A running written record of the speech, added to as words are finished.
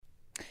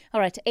All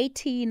right,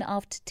 18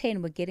 after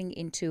 10, we're getting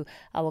into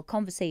our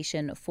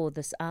conversation for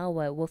this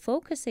hour. We're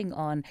focusing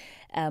on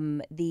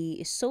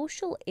the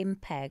social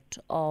impact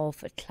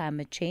of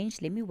climate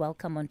change. Let me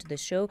welcome onto the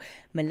show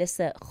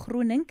Melissa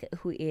Groenink,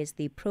 who is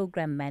the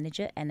program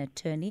manager and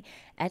attorney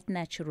at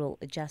Natural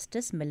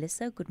Justice.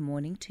 Melissa, good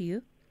morning to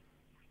you.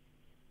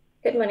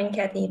 Good morning,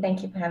 Kathy.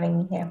 Thank you for having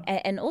me here.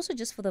 And also,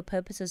 just for the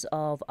purposes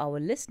of our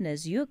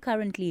listeners, you're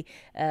currently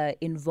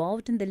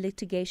involved in the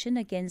litigation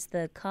against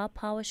the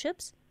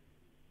Karpowerships?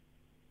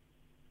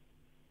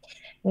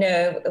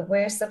 No,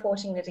 we're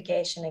supporting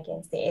litigation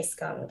against the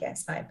Eskom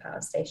gas-fired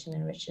power station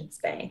in Richards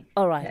Bay.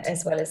 All right.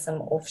 As well as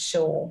some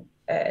offshore,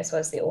 as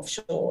well as the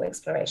offshore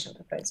exploration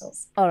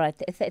proposals. All right.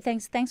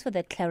 Thanks for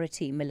that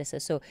clarity,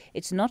 Melissa. So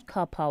it's not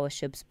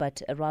Karpowerships,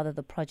 but rather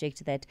the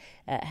project that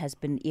has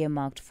been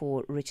earmarked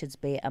for Richards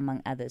Bay,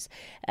 among others.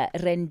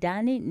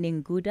 Rendani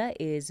Nenguda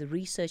is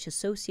research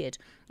associate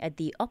at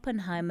the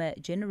Oppenheimer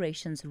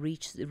Generations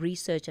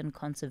Research and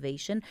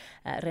Conservation.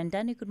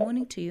 Rendani, good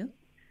morning to you.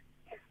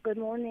 Good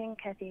morning,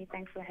 Kathy.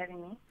 Thanks for having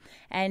me.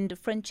 And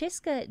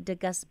Francesca de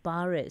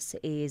Gasparis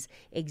is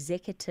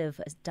Executive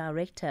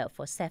Director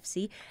for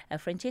SAFCEI.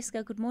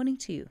 Francesca, good morning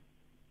to you.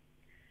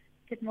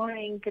 Good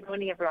morning. Good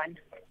morning, everyone.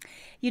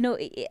 You know,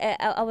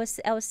 I was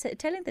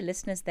telling the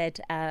listeners that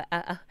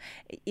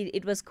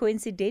it was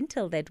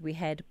coincidental that we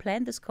had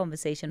planned this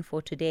conversation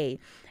for today.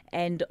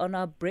 And on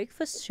our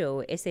breakfast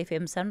show,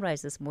 SFM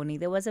Sunrise this morning,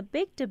 there was a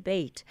big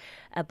debate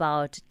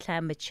about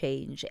climate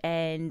change.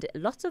 And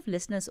lots of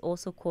listeners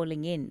also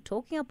calling in,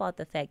 talking about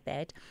the fact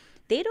that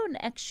they don't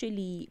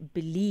actually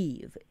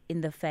believe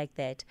in the fact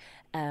that,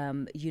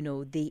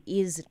 there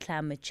is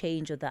climate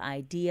change, or the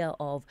idea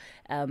of,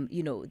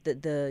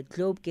 the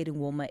globe getting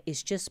warmer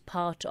is just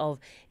part of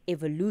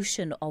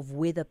evolution of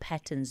weather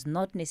patterns,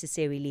 not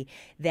necessarily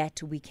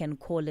that we can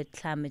call it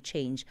climate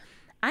change.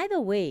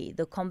 Either way,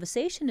 the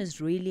conversation is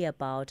really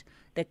about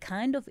the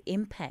kind of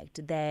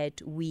impact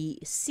that we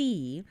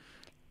see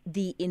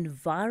the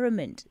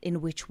environment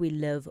in which we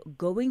live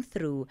going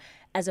through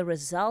as a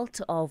result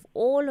of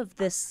all of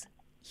this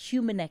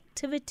human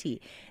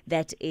activity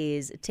that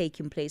is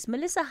taking place.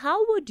 Melissa,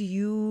 how would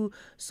you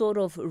sort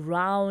of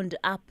round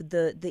up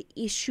the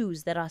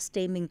issues that are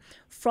stemming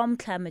from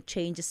climate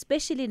change,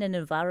 especially in an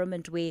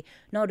environment where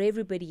not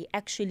everybody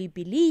actually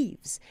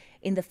believes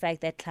in the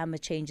fact that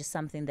climate change is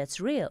something that's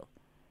real?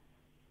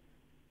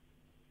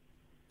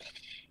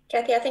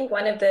 Kathy, I think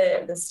one of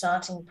the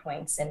starting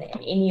points in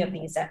any of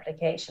these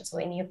applications or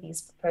any of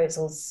these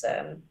proposals,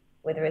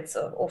 whether it's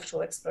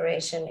offshore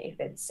exploration, if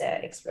it's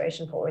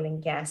exploration for oil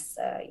and gas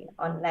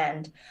on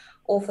land,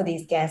 or for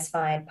these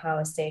gas-fired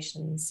power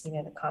stations,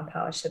 the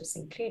Karpowerships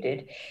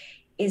included,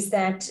 is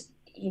that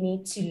you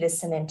need to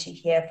listen and to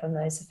hear from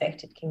those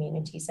affected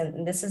communities.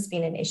 And this has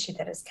been an issue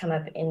that has come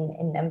up in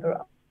a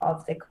number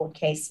of the court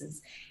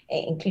cases,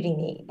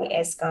 including the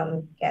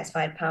Eskom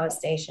gas-fired power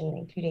station,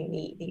 including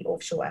the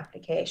offshore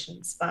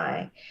applications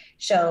by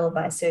Shell,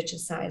 by Searcher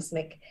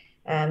Seismic,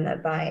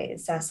 by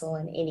Sasol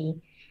and Eni.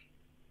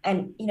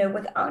 And,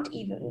 without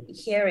even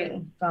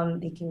hearing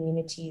from the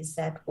communities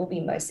that will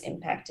be most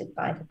impacted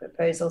by the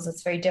proposals,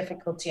 it's very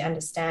difficult to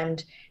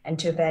understand and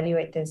to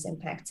evaluate those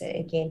impacts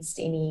against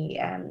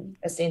any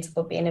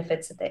ostensible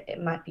benefits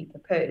that might be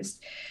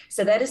proposed.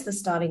 So that is the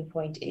starting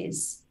point,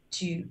 is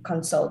to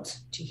consult,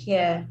 to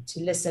hear,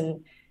 to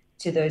listen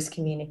to those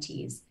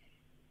communities.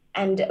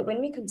 And when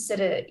we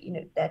consider,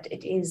 that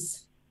it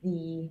is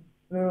the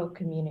rural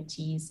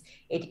communities,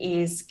 it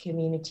is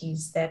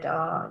communities that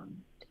are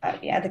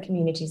other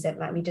communities that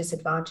might be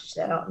disadvantaged,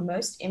 that are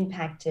most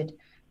impacted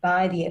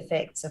by the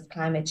effects of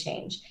climate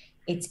change,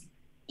 it's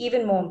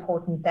even more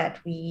important that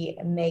we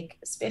make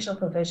special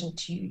provision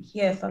to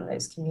hear from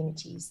those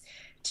communities,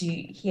 to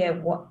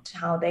hear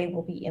how they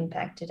will be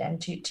impacted,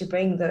 and to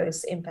bring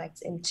those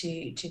impacts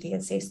into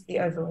the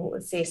overall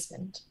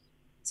assessment.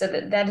 So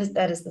that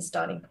is the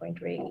starting point,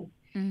 really.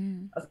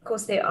 Mm-hmm. Of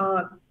course, we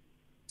are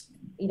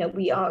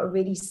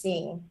already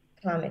seeing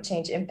climate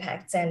change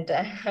impacts, and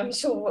I'm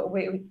sure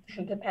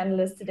the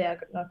panelists today are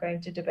not going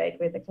to debate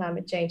whether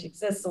climate change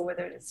exists or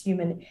whether it is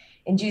human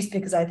induced,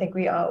 because I think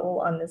we are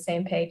all on the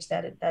same page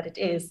that it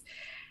is.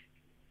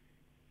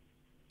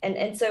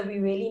 And so we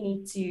really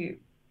need to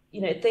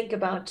think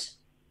about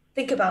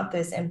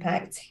those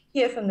impacts,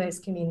 hear from those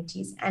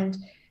communities, and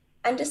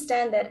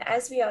understand that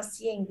as we are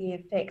seeing the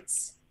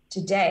effects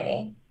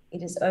today,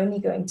 it is only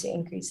going to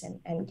increase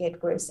and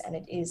get worse, and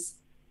it is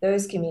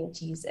those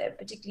communities,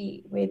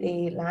 particularly where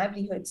their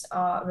livelihoods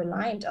are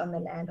reliant on the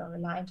land, or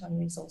reliant on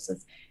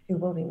resources, who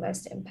will be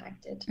most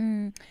impacted.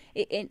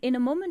 In a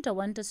moment, I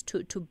want us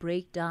to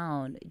break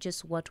down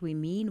just what we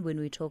mean when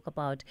we talk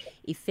about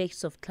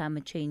effects of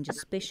climate change,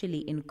 especially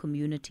in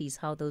communities,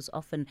 how those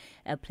often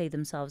play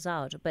themselves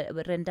out. But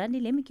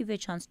Rendani, let me give you a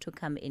chance to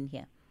come in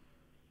here.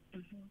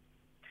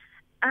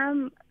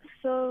 Mm-hmm.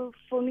 So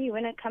for me,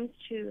 when it comes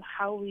to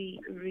how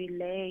we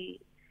relay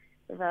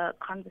the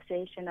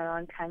conversation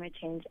around climate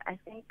change, I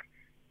think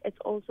it's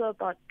also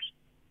about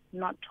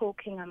not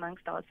talking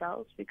amongst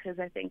ourselves, because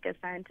I think as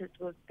scientists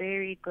we're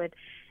very good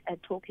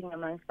at talking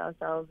amongst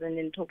ourselves, and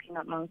in talking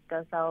amongst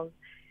ourselves,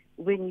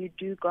 when you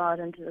do go out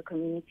into the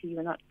community,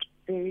 we're not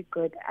very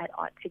good at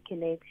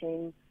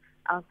articulating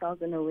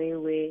ourselves in a way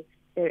where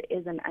there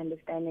is an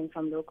understanding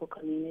from local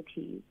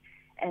communities.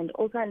 And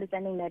also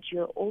understanding that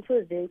you're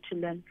also there to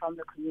learn from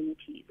the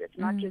communities. It's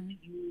not just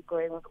you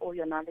going with all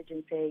your knowledge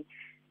and saying,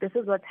 this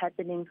is what's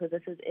happening, so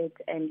this is it,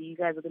 and you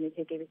guys are going to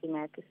take everything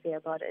I have to say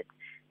about it.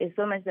 There's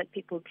so much that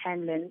people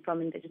can learn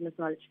from Indigenous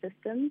knowledge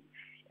systems.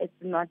 It's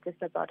not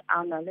just about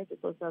our knowledge,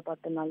 it's also about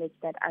the knowledge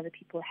that other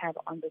people have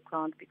on the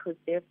ground, because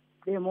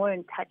they're more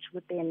in touch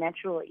with their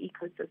natural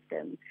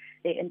ecosystem.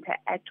 They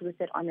interact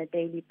with it on a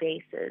daily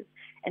basis,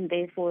 and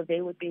therefore they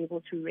would be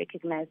able to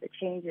recognize the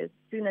changes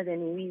sooner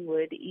than we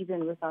would,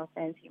 even with our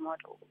fancy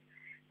models.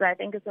 So I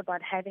think it's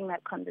about having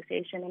that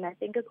conversation, and I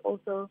think it's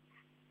also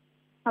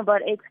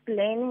about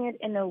explaining it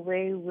in a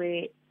way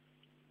where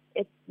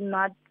it's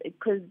not,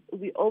 because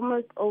we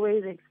almost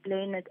always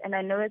explain it, and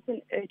I know it's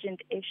an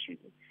urgent issue,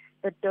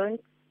 but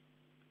don't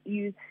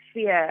use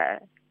fear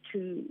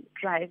to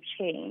drive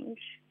change.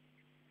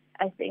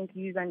 I think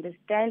use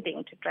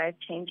understanding to drive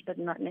change, but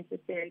not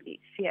necessarily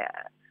fear,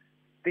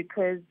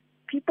 because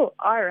people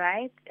are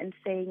right in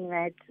saying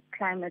that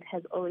climate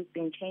has always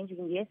been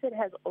changing. Yes, it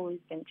has always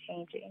been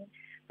changing,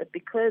 but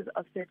because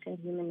of certain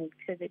human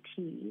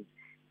activities,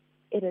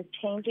 it is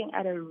changing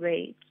at a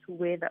rate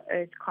where the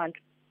earth can't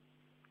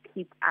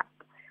keep up.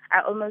 I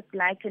almost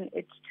liken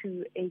it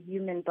to a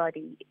human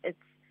body. It's,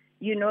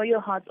 you know, your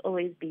heart's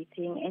always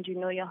beating, and you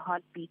know your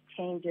heartbeat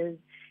changes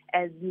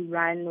as you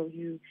run or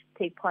you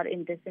take part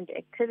in different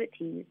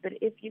activities. But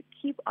if you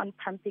keep on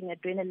pumping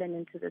adrenaline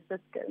into the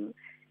system,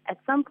 at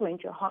some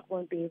point your heart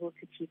won't be able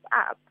to keep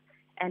up,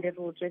 and it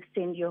will just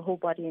send your whole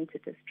body into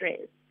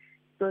distress.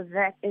 So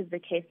that is the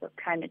case of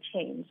climate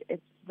change.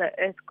 It's the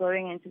earth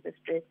going into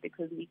distress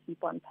because we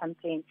keep on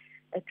pumping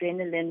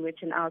adrenaline,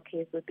 which in our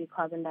case would be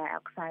carbon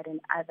dioxide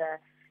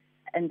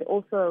and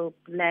also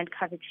land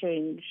cover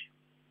change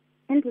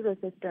into the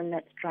system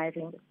that's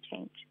driving this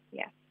change.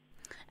 Yeah.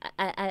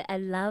 I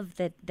love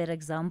that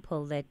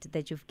example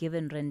that you've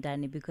given,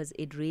 Rendani, because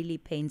it really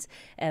paints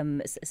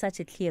such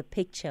a clear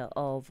picture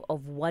of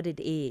what it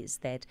is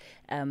that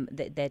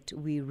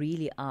we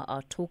really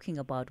are talking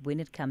about when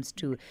it comes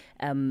to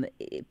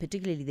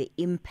particularly the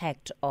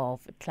impact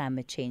of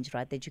climate change,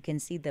 right? That you can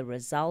see the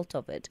result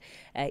of it,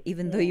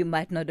 even though you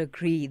might not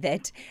agree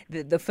that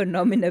the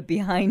phenomena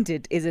behind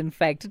it is in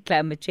fact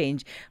climate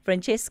change.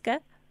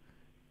 Francesca?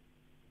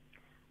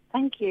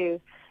 Thank you.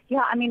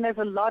 Yeah, I mean, there's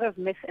a lot of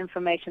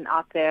misinformation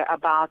out there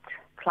about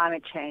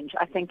climate change.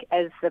 I think,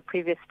 as the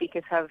previous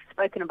speakers have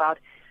spoken about,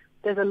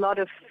 there's a lot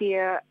of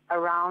fear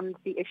around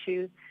the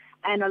issue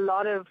and a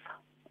lot of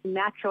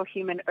natural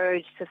human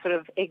urge to sort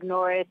of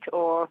ignore it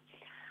or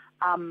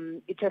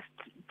just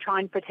try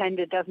and pretend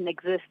it doesn't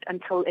exist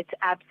until it's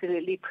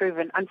absolutely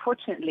proven.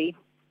 Unfortunately,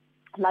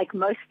 like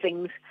most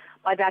things,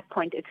 by that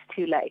point, it's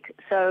too late.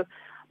 So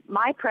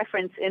my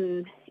preference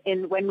in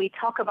when we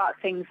talk about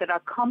things that are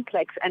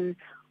complex and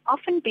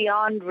often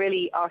beyond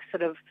really our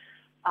sort of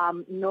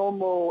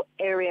normal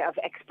area of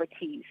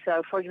expertise.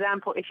 So, for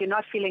example, if you're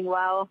not feeling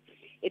well,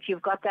 if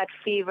you've got that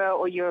fever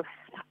or you're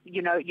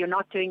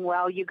not doing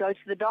well, you go to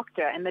the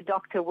doctor, and the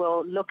doctor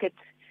will look at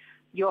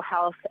your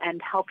health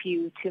and help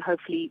you to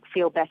hopefully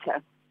feel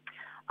better.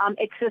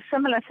 It's a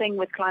similar thing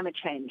with climate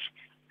change.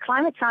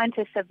 Climate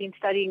scientists have been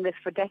studying this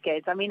for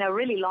decades. I mean, a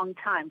really long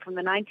time, from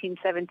the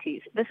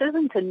 1970s. This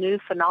isn't a new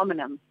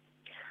phenomenon.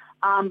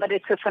 But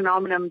it's a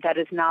phenomenon that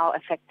is now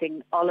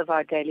affecting all of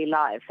our daily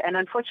lives. And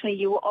unfortunately,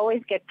 you will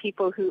always get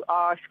people who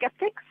are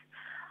skeptics,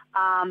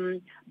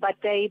 but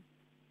they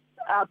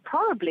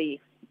probably,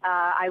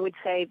 I would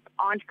say,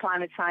 aren't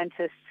climate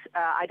scientists.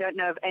 I don't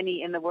know of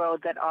any in the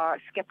world that are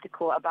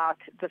skeptical about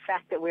the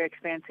fact that we're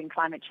experiencing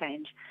climate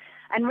change.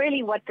 And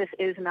really what this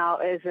is now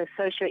is a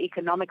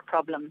socioeconomic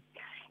problem.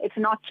 It's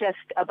not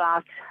just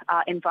about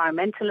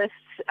environmentalists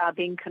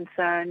being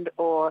concerned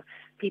or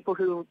people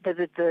who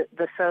visit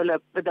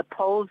the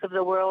poles of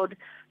the world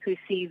who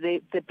see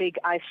the big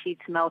ice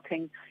sheets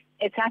melting.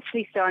 It's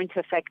actually starting to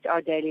affect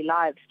our daily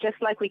lives. Just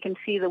like we can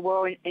see the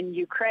war in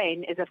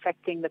Ukraine is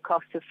affecting the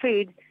cost of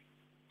food,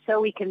 so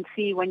we can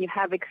see when you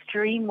have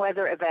extreme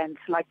weather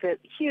events like the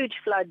huge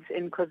floods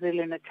in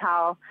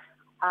KwaZulu-Natal,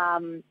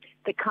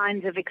 the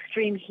kinds of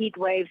extreme heat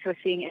waves we're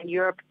seeing in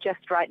Europe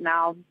just right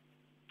now,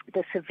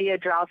 the severe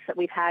droughts that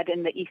we've had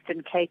in the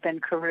Eastern Cape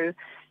and Karoo,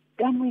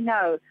 then we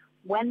know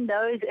when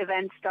those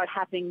events start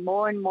happening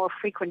more and more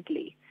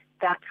frequently,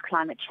 that's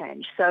climate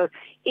change. So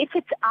if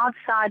it's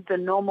outside the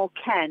normal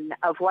ken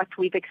of what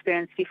we've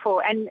experienced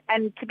before, and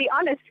to be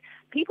honest,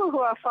 people who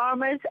are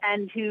farmers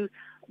and who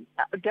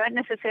don't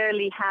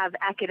necessarily have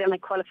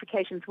academic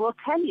qualifications will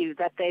tell you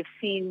that they've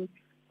seen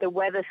the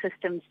weather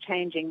systems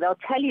changing. They'll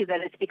tell you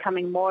that it's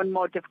becoming more and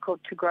more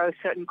difficult to grow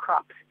certain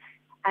crops,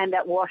 and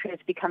that water is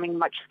becoming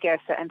much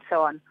scarcer, and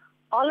so on.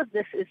 All of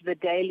this is the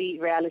daily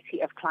reality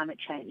of climate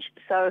change.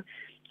 So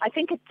I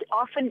think it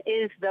often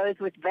is those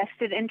with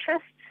vested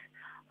interests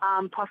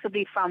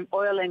possibly from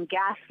oil and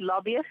gas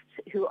lobbyists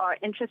who are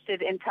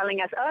interested in telling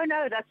us, oh,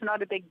 no, that's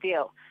not a big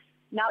deal.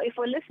 Now, if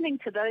we're listening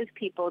to those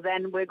people,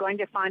 then we're going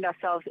to find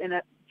ourselves in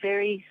a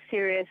very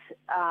serious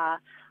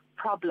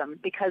problem,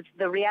 because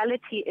the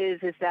reality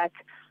is that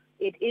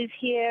it is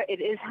here, it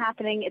is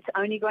happening, it's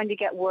only going to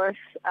get worse.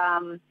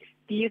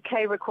 The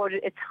UK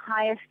recorded its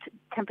highest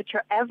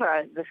temperature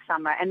ever this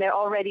summer, and they're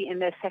already in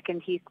their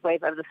second heat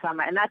wave of the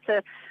summer, and that's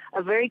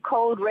a very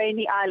cold,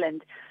 rainy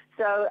island.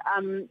 So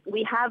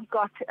we have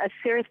got a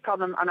serious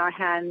problem on our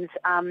hands,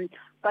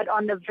 but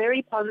on the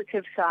very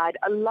positive side,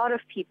 a lot of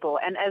people,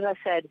 and as I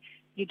said,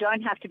 you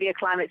don't have to be a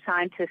climate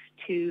scientist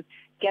to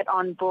get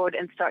on board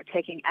and start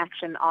taking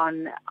action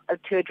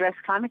to address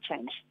climate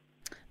change.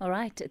 All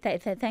right.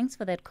 Thanks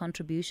for that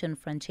contribution,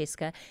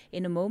 Francesca.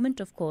 In a moment,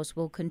 of course,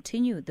 we'll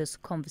continue this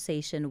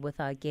conversation with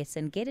our guests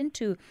and get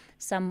into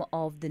some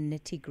of the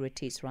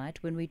nitty-gritties,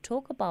 right? When we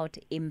talk about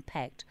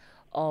impact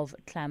of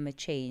climate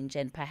change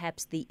and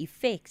perhaps the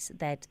effects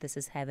that this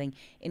is having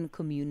in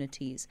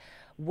communities,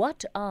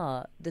 what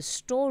are the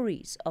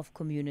stories of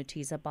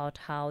communities about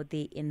how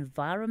their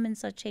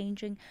environments are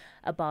changing,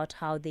 about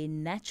how their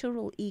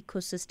natural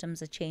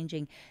ecosystems are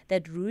changing,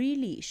 that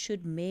really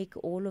should make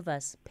all of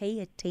us pay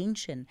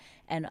attention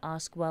and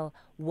ask, well,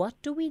 what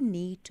do we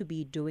need to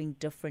be doing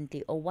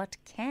differently, or what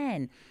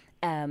can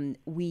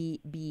we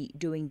be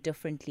doing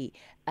differently?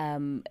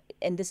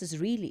 And this is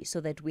really so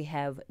that we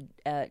have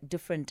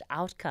different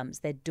outcomes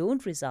that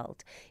don't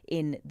result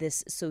in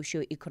this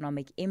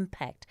socio-economic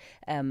impact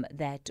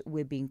that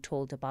we're being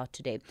told about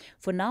today.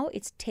 For now,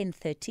 it's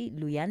 10:30.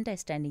 Luyanda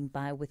is standing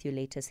by with your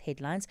latest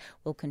headlines.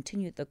 We'll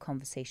continue the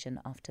conversation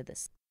after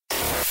this.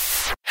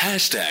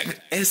 Hashtag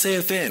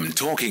SAFM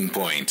Talking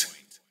Point.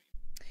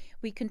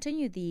 We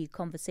continue the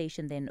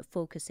conversation then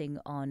focusing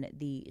on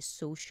the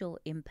social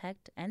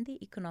impact and the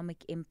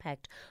economic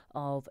impact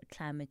of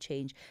climate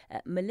change.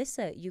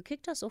 Melissa, you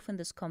kicked us off in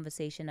this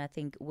conversation, I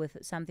think, with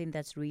something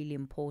that's really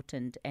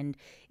important, and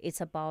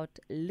it's about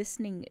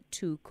listening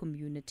to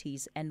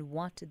communities and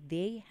what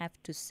they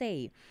have to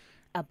say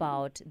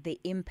about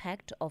the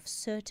impact of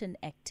certain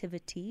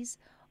activities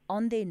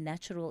on their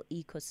natural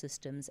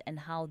ecosystems and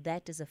how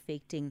that is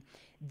affecting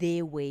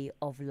their way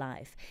of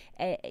life.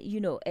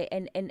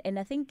 And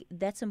I think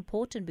that's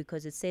important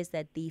because it says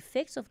that the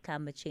effects of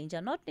climate change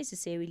are not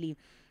necessarily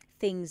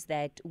things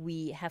that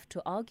we have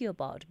to argue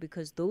about,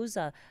 because those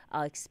are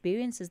our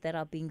experiences that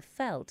are being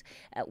felt.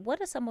 What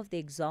are some of the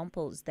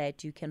examples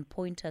that you can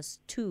point us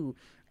to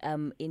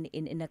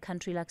in a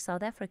country like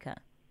South Africa?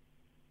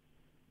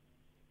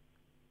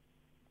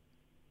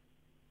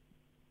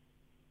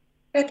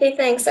 Okay,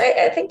 thanks.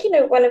 I think,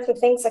 one of the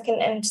things I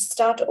can and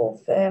start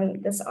off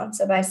this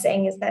answer by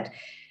saying is that,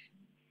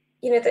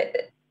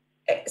 the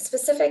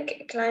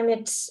specific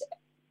climate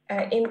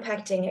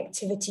impacting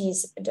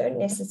activities don't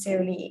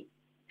necessarily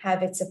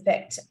have its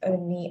effect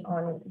only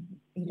on,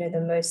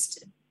 the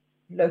most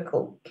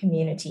local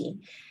community.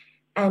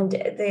 And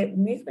the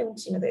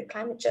movement, the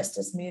climate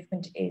justice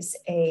movement is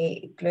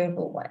a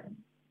global one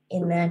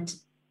in that,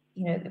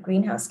 the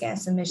greenhouse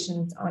gas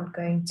emissions aren't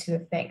going to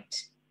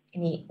affect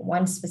any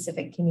one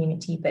specific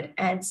community, but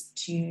adds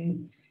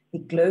to the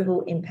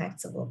global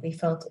impacts of what we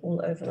felt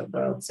all over the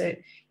world. So,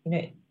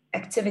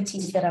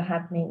 activities that are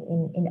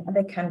happening in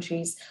other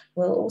countries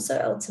will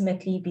also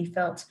ultimately be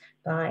felt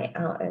by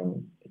our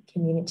own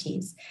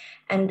communities.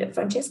 And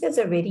Francesca's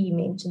already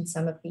mentioned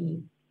some of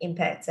the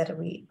impacts that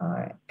we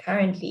are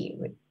currently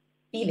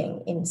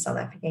feeling in South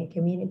African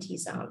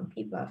communities.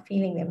 People are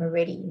feeling them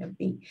already,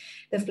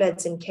 the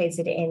floods in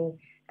KZN,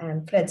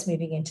 floods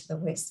moving into the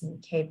Western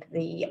Cape,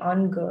 the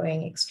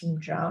ongoing extreme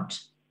drought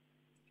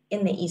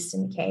in the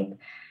Eastern Cape.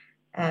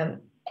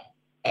 And,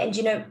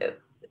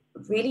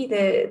 really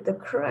the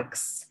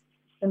crux,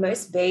 the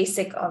most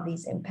basic of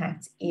these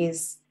impacts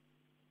is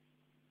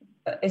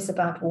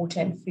about water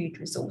and food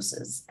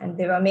resources. And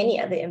there are many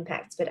other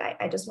impacts, but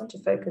I just want to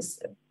focus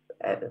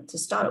to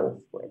start off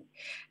with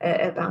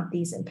about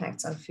these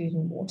impacts on food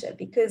and water,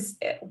 because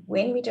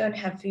when we don't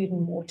have food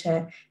and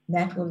water,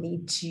 that will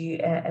lead to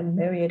a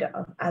myriad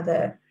of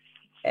other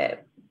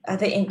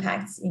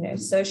impacts,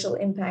 social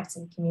impacts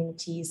in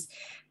communities,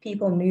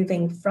 people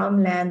moving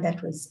from land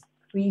that was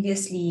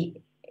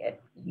previously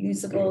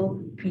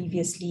usable,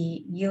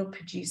 previously yield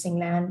producing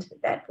land,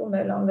 that will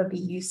no longer be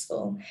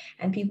useful,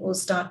 and people will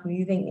start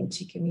moving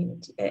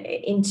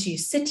into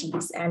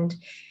cities, and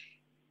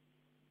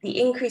the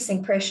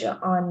increasing pressure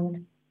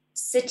on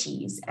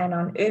cities and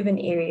on urban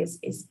areas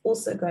is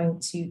also going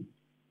to,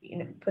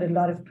 put a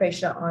lot of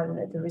pressure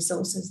on the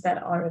resources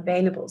that are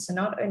available. So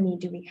not only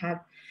do we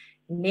have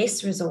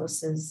less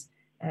resources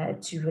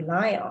to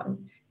rely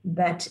on,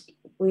 but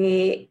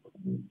where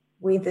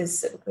we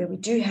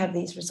do have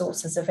these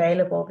resources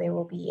available, there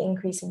will be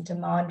increasing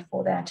demand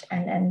for that,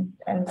 and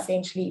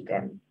essentially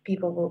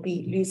people will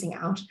be losing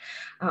out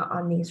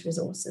on these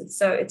resources.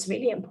 So it's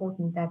really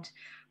important that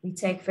we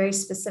take very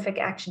specific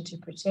action to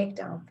protect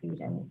our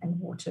food and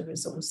water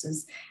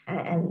resources,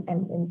 and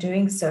in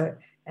doing so,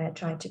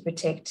 try to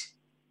protect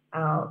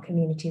our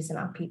communities and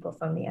our people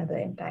from the other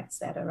impacts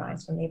that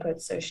arise from there,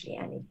 both socially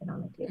and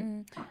economically.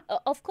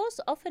 Of course,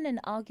 often an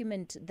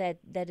argument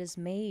that is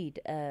made,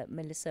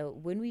 Melissa,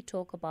 when we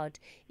talk about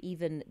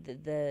even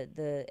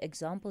the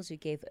examples you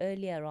gave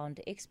earlier around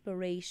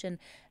exploration,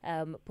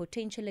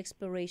 potential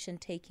exploration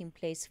taking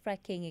place,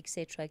 fracking,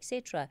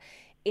 etc.,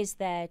 is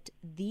that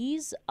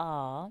these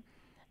are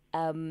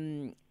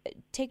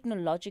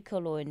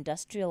technological or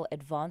industrial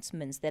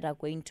advancements that are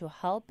going to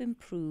help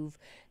improve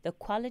the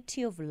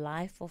quality of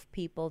life of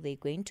people. They're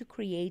going to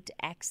create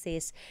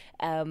access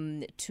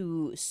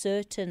to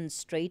certain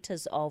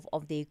stratas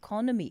of the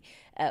economy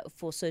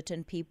for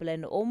certain people,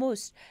 and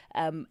almost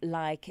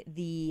like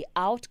the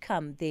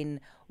outcome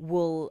then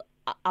will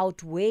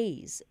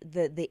outweighs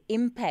the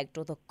impact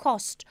or the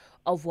cost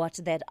of what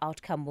that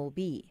outcome will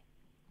be.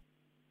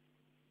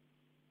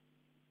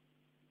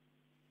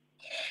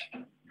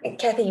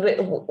 Kathy,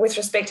 with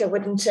respect, I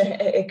wouldn't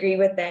agree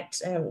with that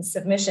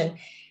submission.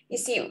 You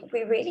see,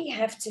 we really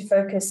have to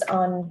focus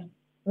on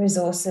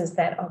resources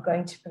that are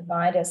going to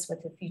provide us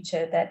with a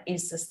future that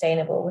is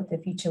sustainable, with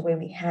a future where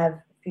we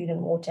have food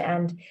and water.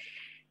 And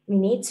we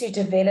need to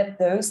develop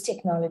those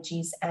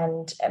technologies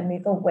and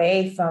move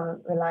away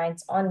from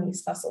reliance on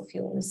these fossil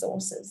fuel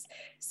resources.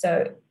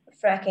 So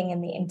fracking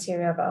in the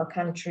interior of our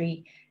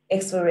country,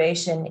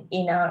 exploration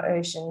in our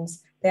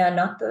oceans, they are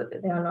not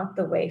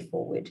the way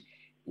forward,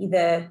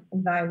 either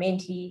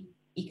environmentally,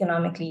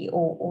 economically,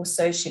 or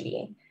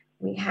socially.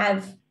 We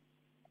have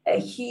a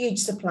huge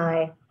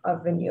supply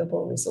of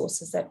renewable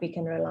resources that we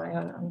can rely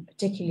on,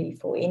 particularly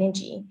for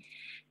energy.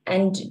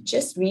 And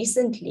just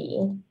recently,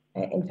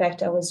 in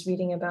fact, I was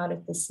reading about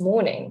it this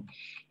morning,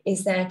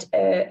 is that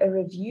a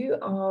review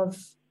of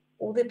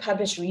all the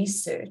published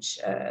research,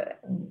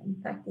 in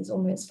fact, there's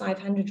almost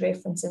 500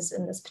 references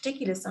in this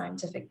particular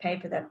scientific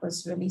paper that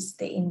was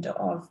released at the end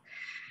of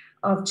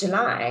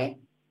July,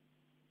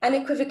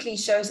 unequivocally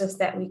shows us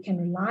that we can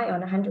rely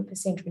on 100%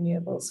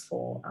 renewables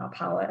for our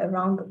power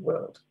around the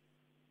world.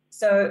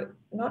 So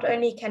not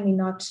only can we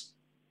not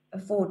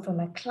afford from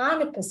a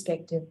climate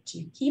perspective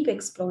to keep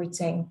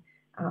exploiting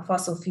our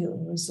fossil fuel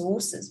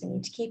resources, we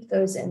need to keep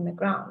those in the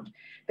ground,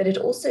 but it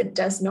also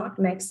does not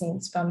make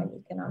sense from an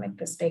economic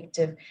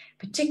perspective,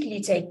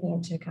 particularly taking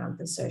into account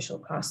the social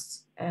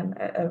costs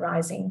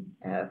arising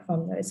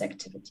from those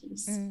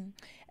activities.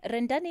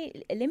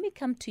 Rendani, let me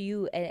come to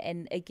you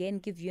and again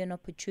give you an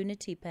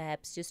opportunity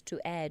perhaps just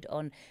to add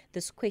on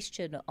this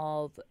question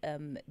of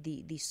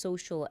the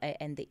social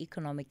and the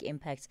economic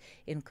impacts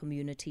in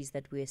communities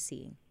that we're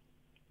seeing.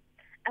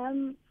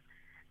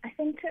 I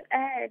think to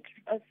add,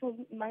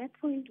 so my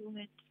point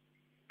would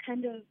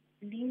kind of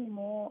lean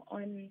more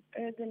on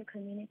urban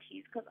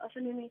communities, because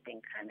often when we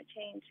think climate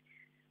change,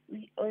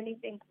 we only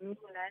think rural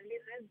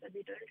livelihoods, but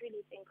we don't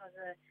really think of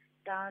the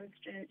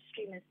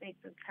downstream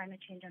effects of climate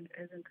change on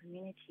urban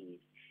communities,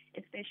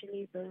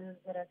 especially those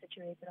that are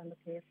situated on the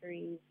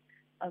peripheries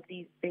of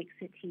these big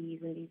cities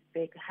and these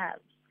big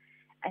hubs.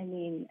 I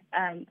mean,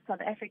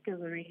 South Africa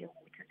is already a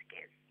water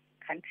scarce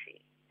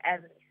country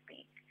as we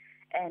speak,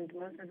 and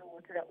most of the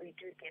water that we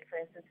do get,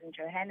 for instance, in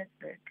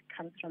Johannesburg,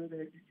 comes from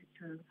the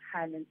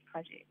Highlands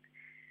project.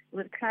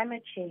 With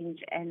climate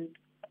change and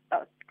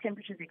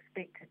temperatures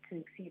expected to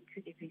exceed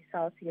 2 degrees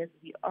Celsius,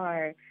 we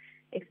are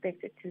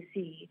expected to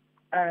see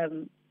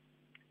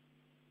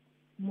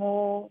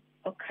more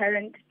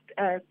occurrent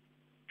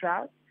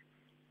droughts,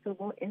 so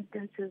more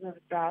instances of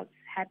droughts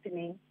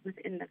happening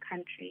within the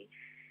country.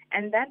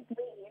 And that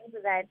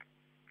means that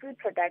food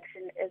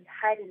production is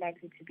highly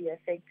likely to be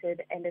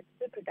affected, and if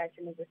food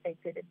production is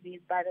affected, it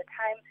means by the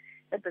time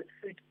that the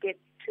food gets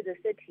to the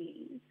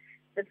cities,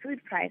 the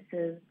food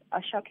prices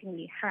are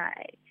shockingly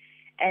high.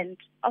 And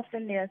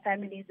often there are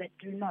families that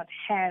do not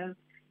have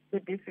the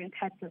different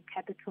types of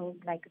capital,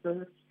 like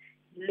those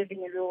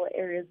living in rural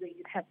areas where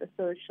you'd have the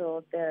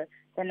social, the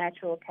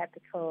natural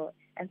capital,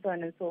 and so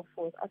on and so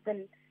forth.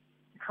 Often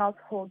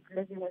households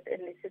living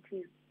within the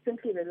cities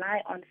simply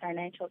rely on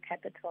financial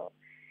capital.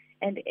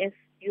 And if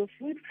your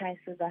food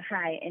prices are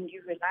high and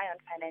you rely on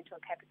financial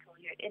capital,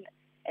 you're in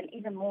an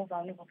even more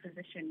vulnerable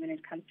position when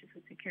it comes to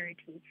food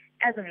security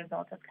as a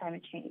result of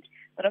climate change.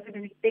 But often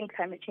when we think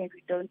climate change,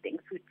 we don't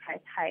think food price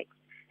hikes.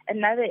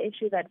 Another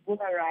issue that will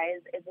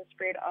arise is the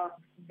spread of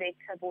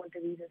vector-borne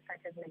diseases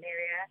such as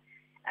malaria.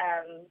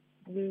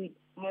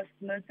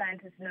 Most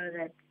scientists know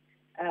that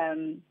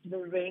the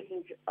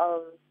range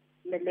of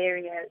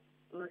malaria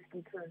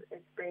mosquitoes is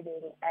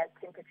spreading as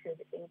temperatures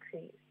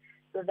increase.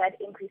 So that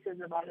increases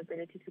the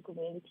vulnerability to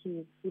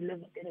communities who live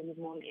within these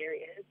warm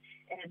areas,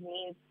 and it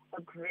means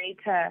a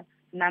greater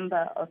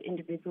number of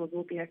individuals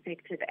will be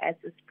affected as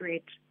the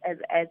spread,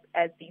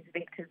 as these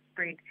vectors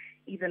spread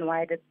even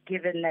wider,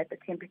 given that the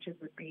temperatures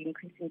would be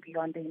increasing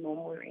beyond their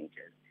normal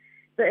ranges.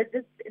 So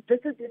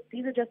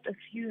these are just a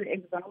few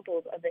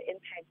examples of the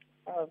impact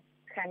of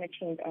climate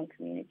change on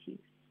communities.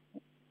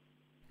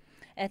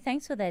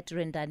 Thanks for that,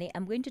 Rendani.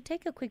 I'm going to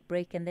take a quick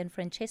break, and then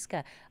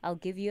Francesca, I'll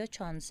give you a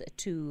chance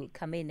to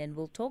come in, and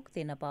we'll talk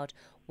then about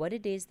what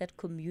it is that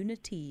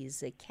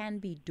communities can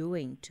be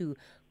doing to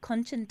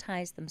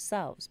conscientize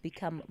themselves,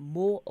 become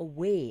more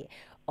aware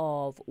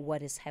of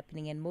what is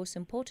happening, and most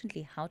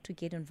importantly, how to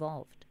get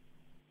involved.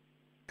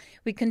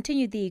 We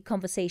continue the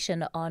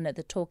conversation on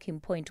the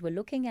talking point. We're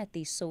looking at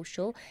the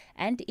social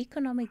and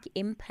economic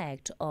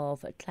impact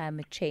of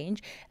climate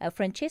change.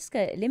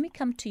 Francesca, let me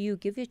come to you,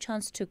 give you a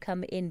chance to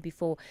come in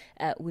before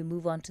we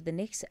move on to the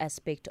next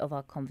aspect of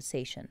our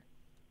conversation.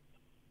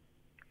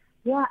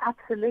 Yeah,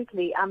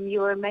 absolutely. You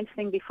were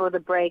mentioning before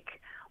the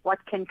break,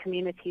 what can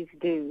communities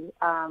do?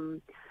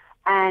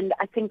 And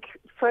I think,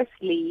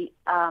 firstly,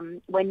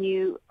 when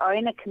you are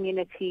in a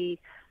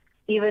community,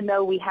 even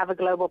though we have a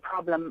global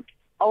problem,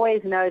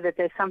 always know that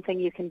there's something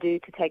you can do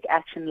to take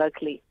action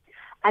locally.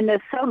 And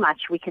there's so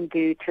much we can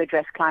do to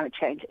address climate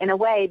change. In a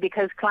way,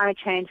 because climate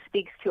change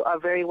speaks to our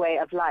very way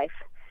of life,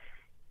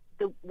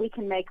 we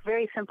can make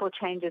very simple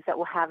changes that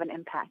will have an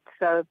impact.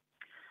 So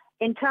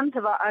in terms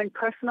of our own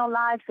personal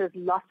lives, there's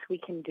lots we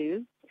can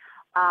do.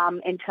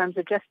 In terms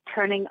of just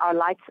turning our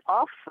lights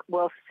off,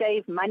 we'll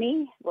save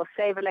money, we'll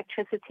save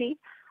electricity.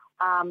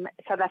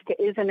 South Africa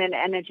is in an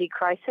energy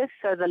crisis,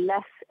 so the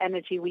less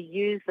energy we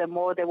use, the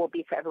more there will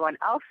be for everyone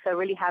else. So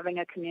really having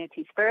a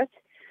community spirit.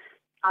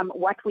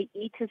 What we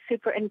eat is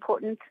super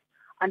important.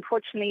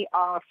 Unfortunately,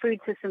 our food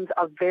systems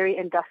are very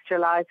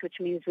industrialized, which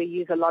means we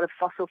use a lot of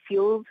fossil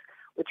fuels,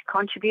 which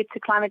contribute to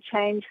climate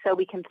change. So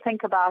we can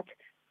think about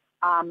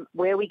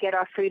where we get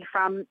our food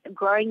from.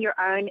 Growing your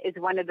own is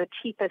one of the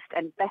cheapest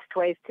and best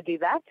ways to do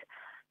that.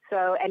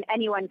 So, and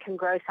anyone can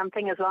grow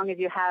something as long as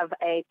you have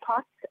a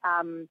pot,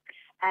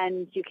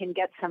 and you can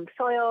get some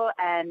soil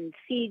and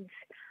seeds.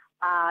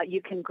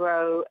 You can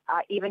grow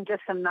even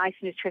just some nice,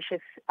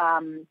 nutritious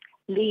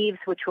leaves,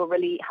 which will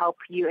really help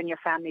you and your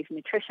family's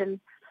nutrition.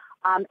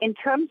 In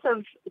terms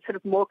of sort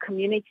of more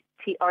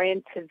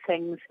community-oriented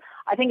things,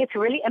 I think it's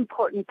really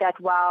important that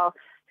while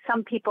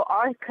some people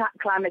are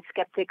climate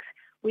skeptics,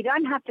 we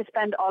don't have to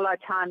spend all our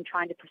time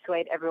trying to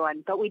persuade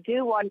everyone, but we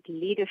do want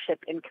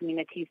leadership in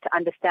communities to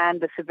understand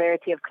the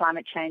severity of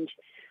climate change.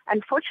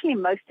 Unfortunately,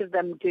 most of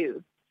them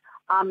do.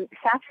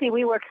 SAFCEI,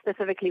 we work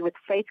specifically with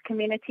faith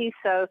communities,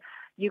 so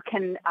you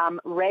can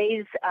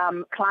raise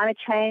climate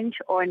change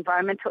or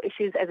environmental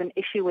issues as an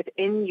issue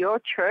within your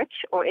church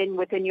or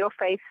within your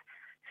faith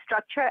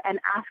structure and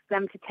ask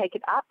them to take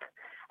it up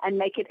and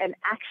make it an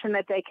action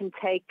that they can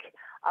take,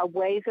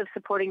 ways of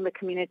supporting the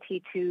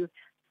community to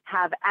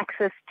have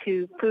access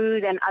to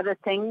food and other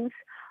things.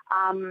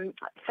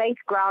 Faith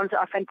grounds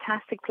are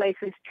fantastic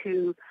places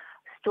to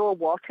store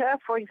water.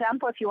 For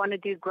example, if you want to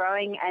do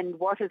growing and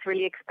water is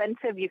really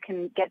expensive, you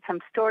can get some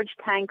storage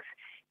tanks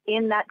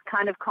in that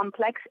kind of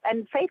complex.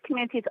 And faith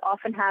communities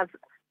often have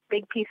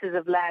big pieces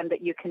of land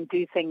that you can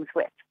do things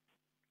with.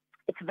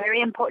 It's very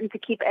important to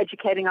keep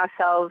educating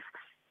ourselves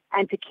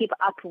and to keep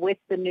up with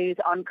the news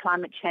on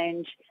climate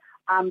change.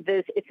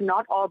 It's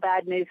not all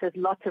bad news. There's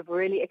lots of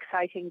really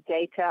exciting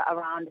data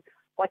around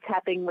what's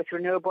happening with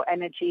renewable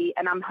energy.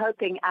 And I'm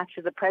hoping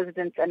after the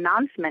president's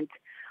announcement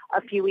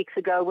a few weeks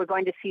ago, we're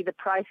going to see the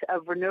price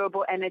of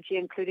renewable energy,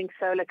 including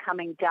solar,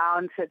 coming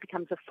down so it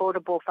becomes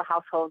affordable for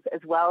households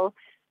as well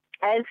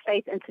as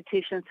faith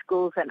institutions,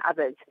 schools, and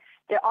others.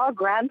 There are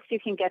grants you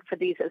can get for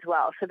these as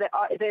well. So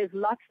there's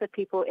lots that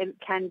people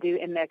can do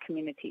in their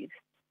communities.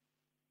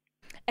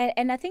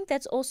 And I think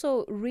that's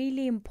also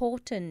really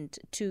important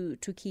to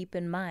keep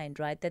in mind,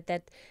 right?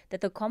 That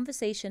the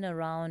conversation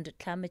around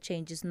climate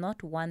change is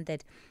not one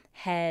that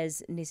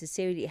has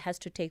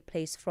to take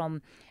place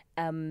from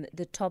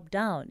the top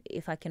down,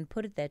 if I can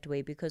put it that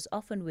way, because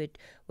often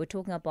we're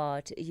talking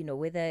about,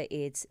 whether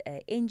it's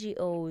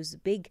NGOs,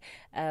 big,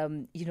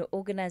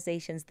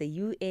 organizations, the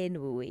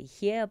UN, we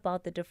hear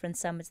about the different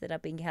summits that are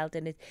being held,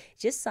 and it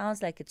just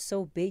sounds like it's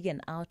so big and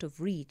out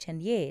of reach.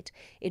 And yet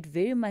it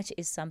very much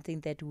is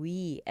something that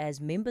we as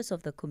members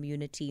of the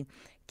community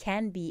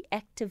can be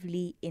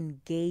actively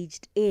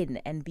engaged in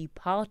and be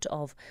part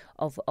of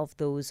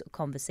those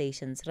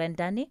conversations.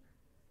 Rendani?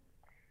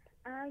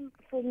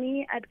 For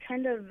me, I'd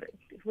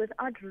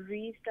without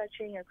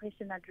restructuring a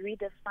question, I'd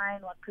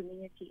redefine what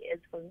community is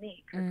for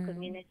me. Because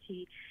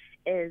community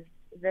is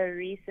the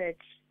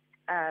research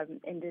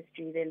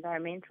industry, the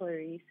environmental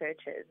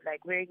researchers,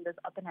 like wearing this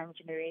Oppenheimer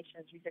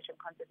generation's research and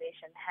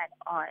conservation hat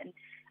on.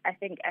 I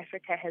think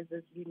Africa has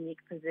this unique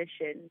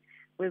position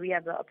where we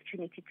have the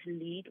opportunity to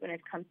lead when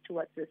it comes to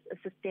what a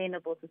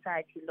sustainable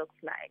society looks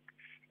like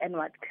and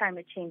what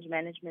climate change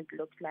management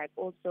looks like.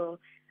 Also,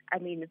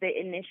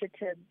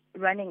 the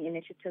running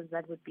initiatives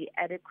that would be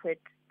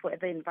adequate for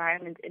the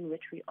environment in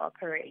which we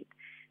operate.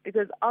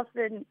 Because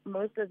often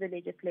most of the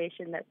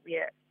legislation that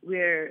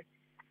we're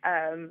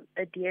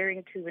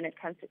adhering to when it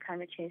comes to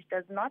climate change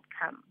does not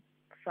come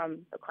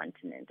from the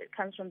continent. It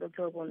comes from the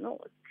global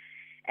north.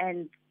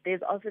 And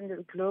there's often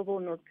this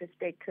global north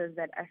perspective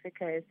that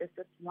Africa is just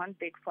this one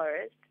big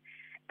forest.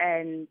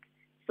 And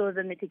So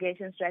the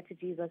mitigation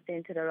strategies are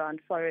centered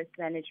around forest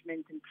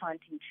management and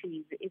planting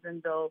trees,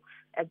 even though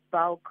a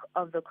bulk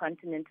of the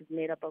continent is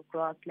made up of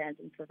grasslands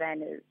and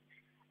savannas.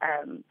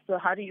 So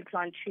how do you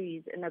plant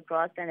trees in a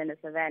grassland and a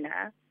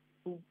savanna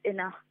in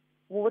a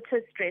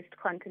water-stressed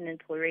continent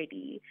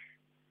already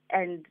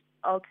and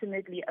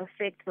ultimately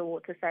affect the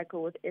water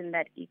cycle within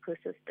that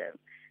ecosystem?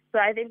 So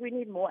I think we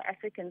need more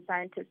African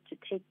scientists to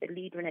take the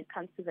lead when it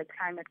comes to the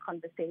climate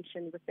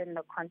conversation within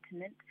the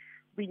continent.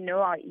 We know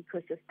our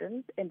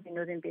ecosystems and we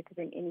know them better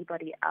than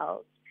anybody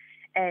else.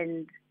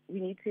 And we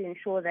need to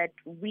ensure that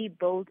we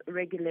build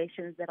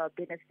regulations that are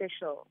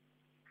beneficial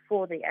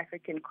for the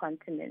African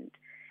continent.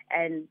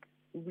 And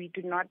we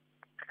do not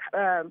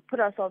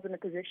put ourselves in a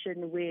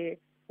position where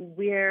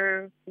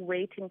we're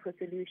waiting for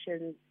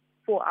solutions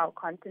for our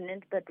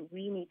continent, but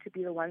we need to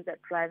be the ones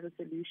that drive the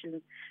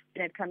solutions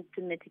when it comes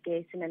to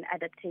mitigation and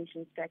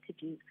adaptation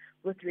strategies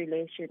with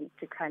relation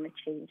to climate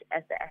change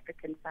as the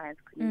African science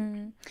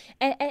community.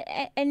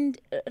 And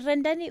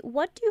Rendani,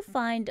 what do you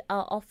find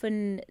are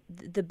often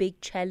the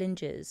big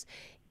challenges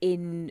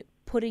in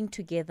putting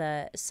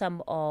together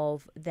some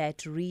of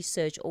that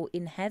research, or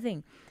in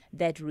having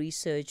that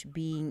research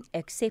being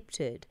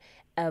accepted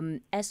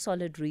as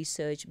solid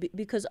research?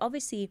 Because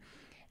obviously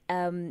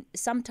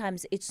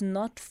sometimes it's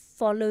not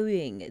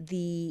following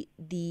the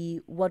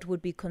what would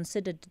be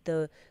considered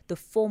the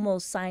formal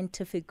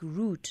scientific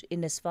route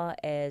in as far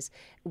as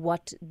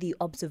what the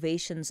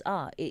observations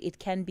are. It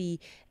can be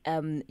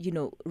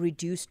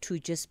reduced to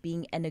just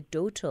being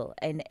anecdotal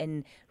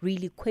and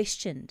really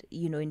questioned,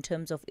 in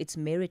terms of its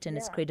merit and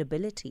its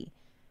credibility.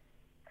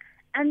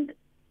 And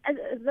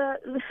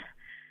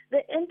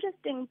the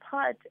interesting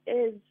part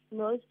is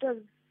most of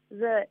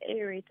the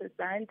aerator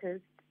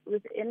scientists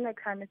within the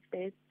climate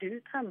space do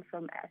come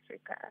from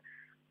Africa.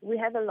 We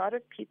have a lot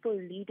of people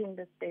leading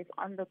the space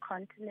on the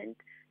continent.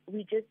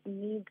 We just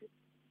need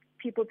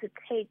people to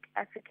take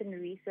African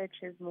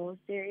researchers more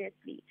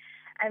seriously.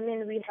 I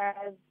mean, we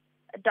have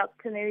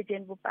Dr. Mary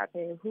Jane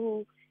Bupape,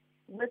 who,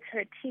 with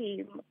her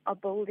team, are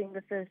building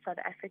the first South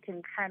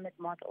African climate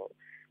model.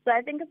 So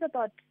I think it's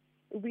about,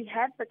 we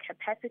have the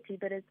capacity,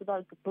 but it's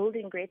about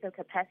building greater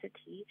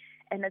capacity,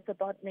 and it's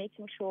about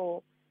making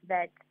sure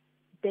that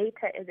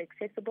data is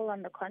accessible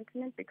on the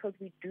continent, because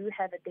we do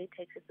have a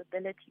data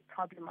accessibility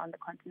problem on the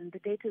continent. The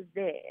data is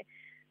there.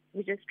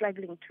 We're just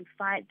struggling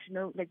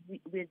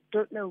we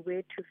don't know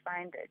where to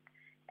find it.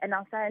 And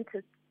our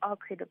scientists are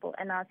credible,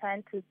 and our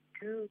scientists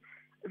do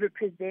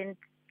represent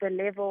the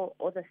level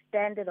or the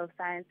standard of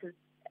science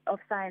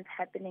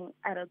happening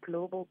at a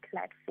global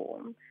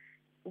platform.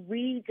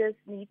 We just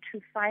need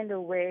to find a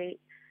way,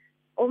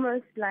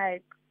 almost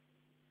like,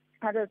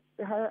 how do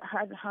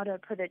I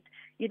put it?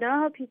 You know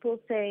how people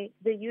say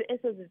the U.S.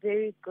 is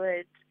very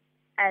good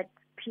at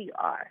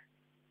PR.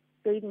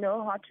 They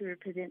know how to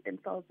represent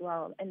themselves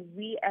well. And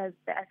we as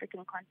the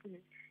African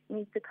continent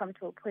need to come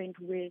to a point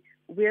where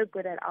we're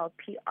good at our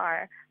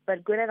PR,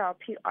 but good at our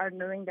PR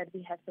knowing that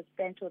we have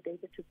substantial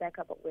data to back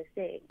up what we're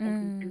saying.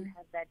 And we do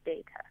have that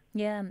data.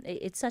 Yeah,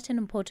 it's such an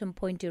important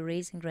point you're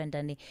raising,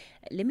 Rendani.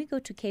 Let me go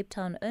to Cape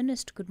Town.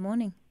 Ernest, good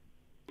morning.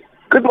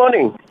 Good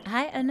morning.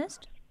 Hi,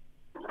 Ernest.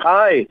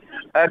 Hi.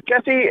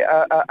 Kathy,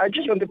 I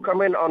just want to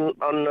comment on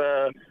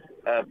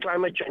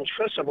climate change.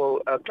 First of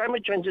all,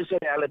 climate change is a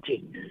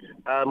reality.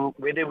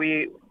 Whether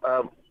we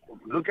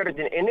look at it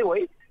in any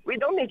way, we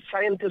don't need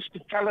scientists to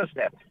tell us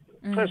that,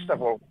 first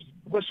of all.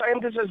 Because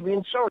scientists have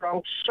been so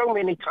wrong so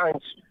many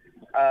times.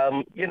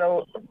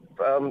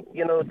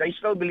 They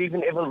still believe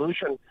in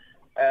evolution.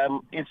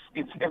 If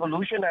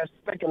evolution has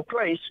taken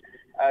place,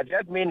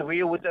 that means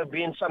we would have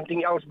been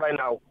something else by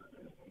now.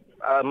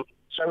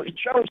 So it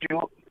shows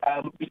you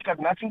it's got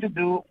nothing to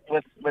do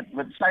with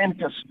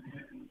scientists.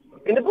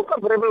 In the book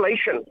of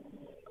Revelation,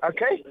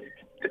 okay,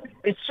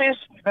 it says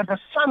that the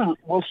sun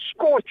will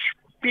scorch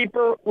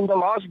people in the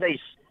last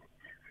days.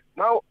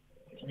 Now,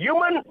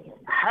 human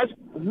has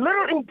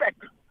little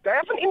impact. They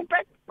have an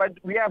impact, but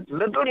we have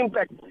little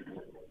impact.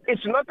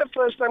 It's not the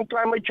first time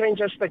climate change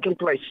has taken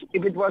place.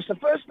 If it was the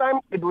first time,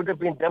 it would have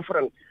been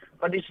different.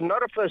 But it's not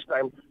the first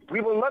time.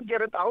 We will not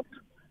get it out.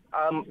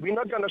 We're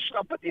not going to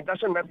stop it. It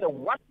doesn't matter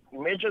what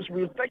measures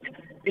we take.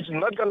 It's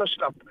not going to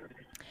stop.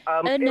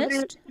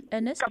 Ernest?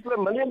 Every couple of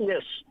million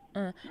years.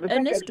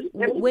 Ernest,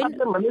 every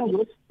couple of million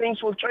years,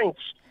 things will change.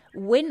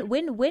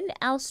 When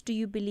else do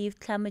you believe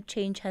climate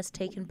change has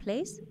taken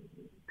place?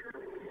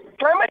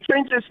 Climate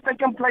change has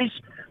taken place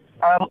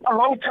a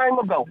long time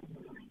ago.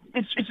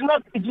 It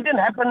didn't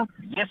happen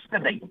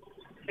yesterday.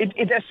 It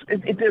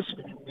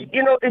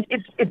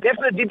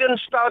definitely didn't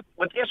start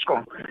with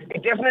Eskom.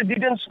 It definitely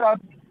didn't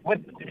start with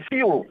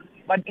fuel,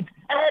 but it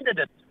added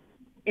it.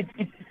 It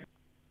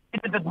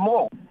did it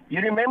more.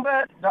 You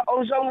remember the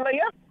ozone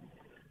layer?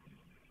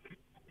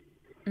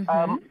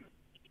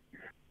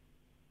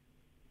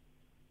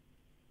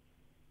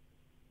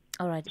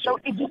 All right. So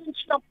it didn't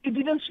stop. It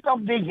didn't stop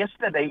there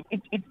yesterday.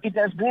 It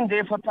has been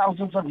there for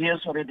thousands of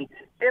years already.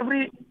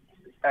 Every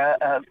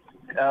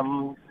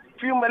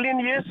few million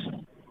years,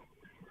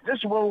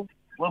 this will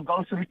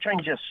go through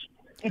changes.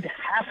 It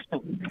has to.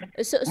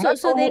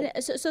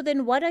 So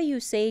then, what are you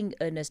saying,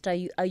 Ernest?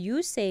 Are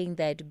you saying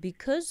that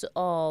because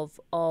of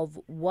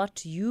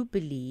what you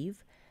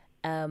believe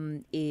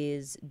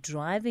is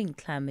driving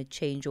climate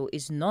change or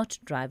is not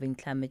driving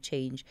climate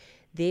change,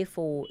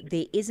 therefore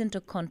there isn't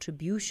a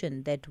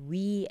contribution that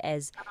we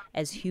as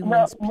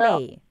humans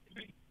play?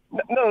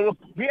 No,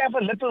 we have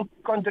a little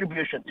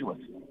contribution to it.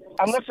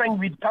 I'm not saying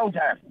we don't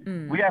have.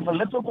 We have a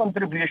little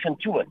contribution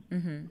to it,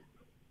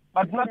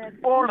 but not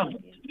all of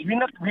it.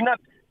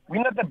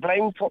 We're not to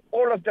blame for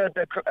all of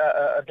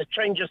the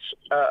changes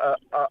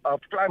of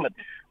climate.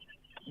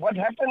 What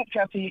happened,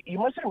 Kathy? You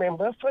must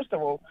remember, first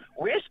of all,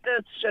 where's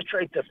Earth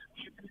saturated?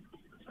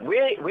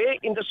 Where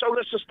in the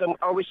solar system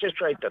are we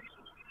saturated?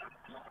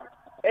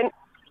 And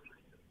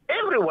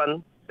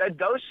everyone that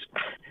goes,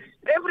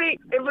 every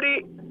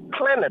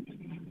planet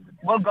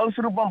will go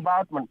through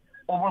bombardment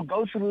or will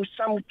go through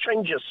some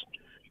changes,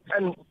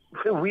 and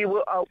we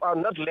are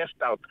not left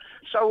out.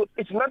 So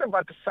it's not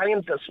about the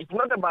scientists. It's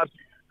not about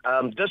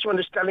this one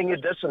is telling you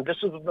this and this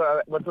is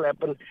what will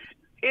happen.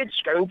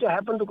 It's going to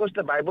happen because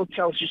the Bible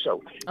tells you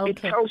so. Okay. It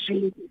tells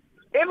you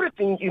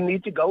everything you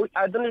need to go.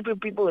 I don't know if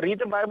people read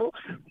the Bible,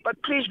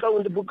 but please go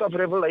in the book of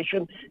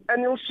Revelation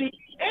and you'll see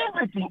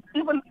everything,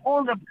 even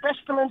all the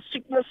pestilence,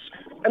 sickness,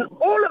 and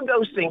all of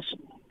those things.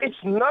 It's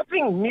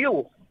nothing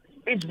new.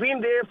 It's been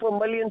there for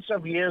millions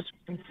of years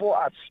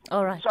before us.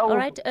 All right. So, All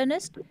right,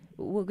 Ernest.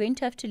 We're going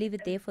to have to leave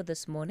it there for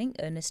this morning.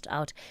 Ernest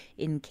out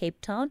in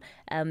Cape Town.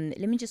 Let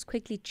me just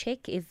quickly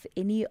check if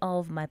any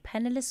of my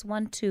panelists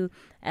want to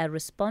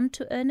respond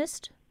to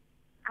Ernest.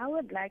 I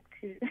would like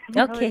to.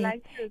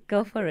 Okay,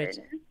 go for it.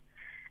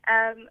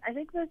 I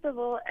think, first of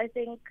all, if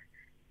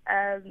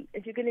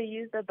you're going to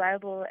use the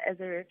Bible as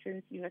a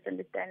reference, you must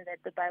understand that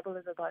the Bible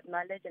is about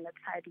knowledge and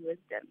applied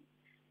wisdom.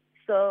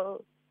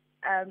 So,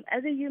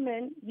 as a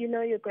human, you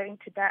know you're going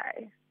to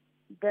die,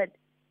 but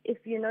if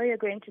you know you're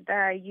going to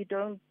die, you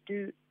don't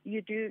do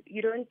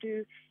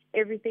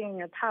everything in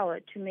your power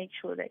to make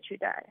sure that you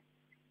die.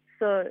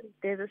 So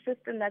there's a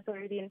system that's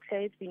already in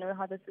place. We know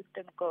how the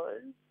system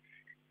goes,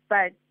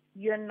 but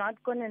you're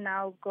not going to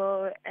now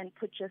go and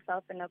put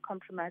yourself in a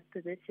compromised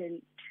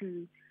position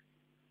to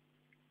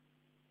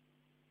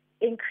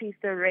increase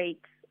the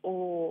rate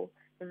or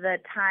the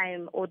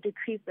time or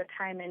decrease the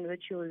time in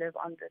which you'll live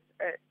on this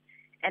earth.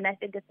 And I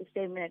think it's the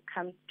same when it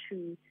comes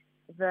to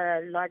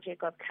the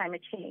logic of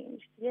climate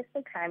change. Yes,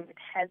 the climate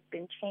has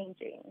been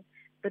changing,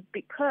 but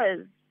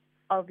because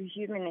of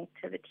human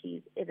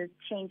activities, it is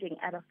changing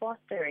at a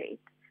faster rate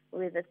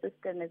where the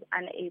system is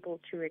unable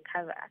to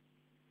recover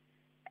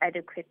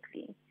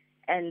adequately.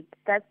 And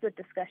that's the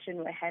discussion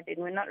we're having.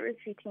 We're not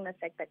refuting the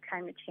fact that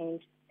climate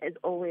change is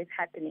always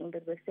happening,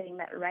 but we're saying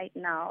that right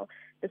now,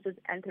 this is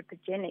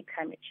anthropogenic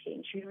climate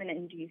change,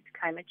 human-induced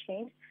climate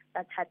change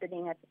that's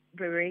happening at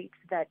the rate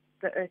that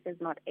the Earth is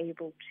not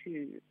able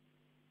to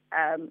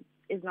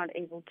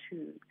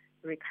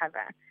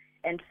recover.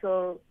 And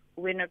so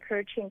when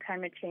approaching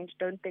climate change,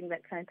 don't think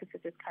that scientists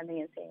are just coming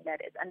and saying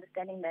that. It's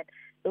understanding that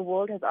the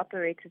world has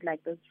operated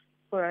like this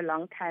for a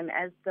long time.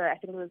 As I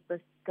think it was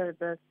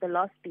the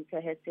last speaker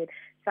has said,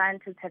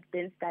 scientists have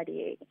been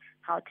studying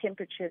how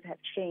temperatures have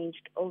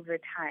changed over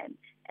time,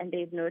 and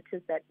they've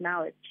noticed that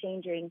now it's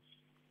changing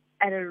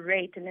at a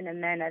rate and in a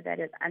manner that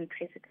is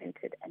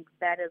unprecedented, and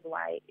that is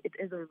why it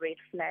is a red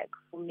flag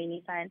for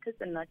many scientists,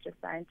 and not just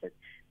scientists,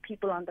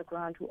 people on the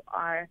ground who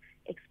are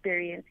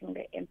experiencing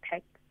the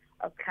impact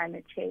of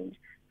climate change.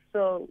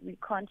 So we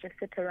can't just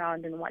sit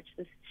around and watch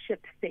this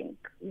ship sink.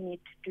 We need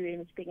to do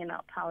anything in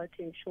our power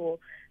to ensure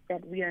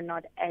that we are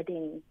not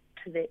adding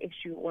to the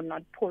issue or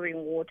not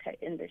pouring water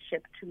in the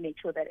ship to make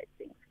sure that it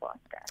sinks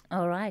faster.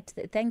 All right.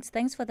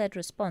 Thanks for that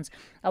response.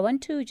 I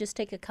want to just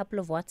take a couple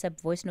of WhatsApp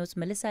voice notes.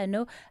 Melissa, I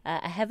know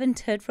I haven't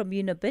heard from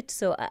you in a bit,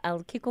 so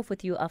I'll kick off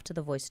with you after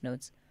the voice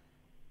notes.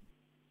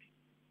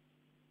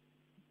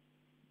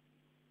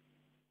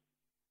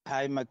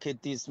 Hi,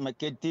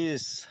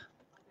 Maketis.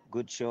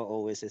 Good show,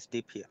 always a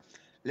step here.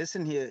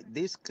 Listen here,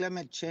 this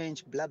climate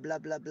change, blah, blah,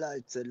 blah, blah,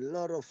 it's a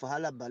lot of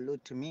hullabaloo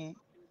to me.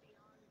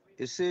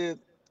 You see,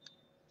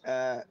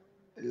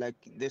 like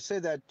they say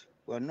that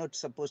we're not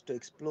supposed to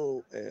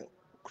explore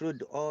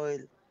crude oil,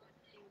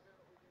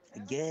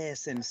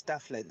 gas, and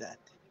stuff like that.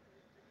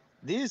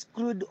 These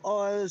crude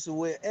oils,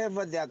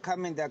 wherever they're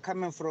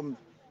coming from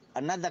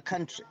another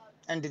country,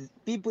 and the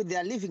people they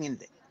are living in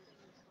there.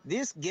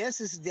 These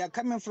gases, they are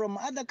coming from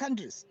other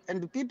countries,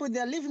 and the people they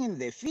are living in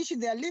there, fish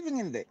they are living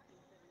in there.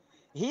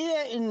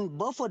 Here in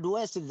Beaufort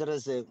West, there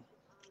is a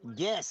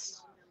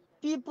gas.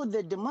 People,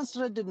 they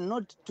demonstrated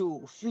not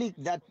to flick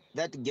that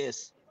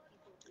gas.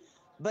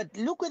 But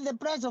look at the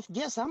price of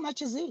gas, how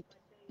much is it?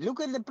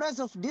 Look at the price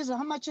of diesel,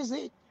 how much is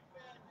it?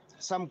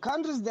 Some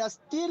countries, they are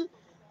still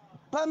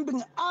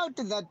pumping out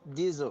that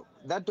diesel,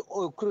 that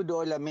oil, crude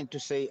oil, I meant to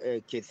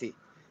say, Kathy.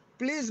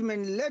 Please,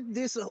 man, let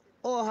this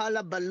all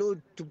hullabaloo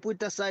to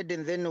put aside,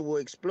 and then we'll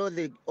explore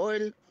the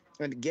oil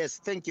and gas.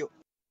 Thank you.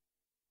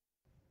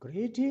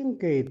 Greeting,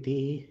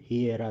 Kathy,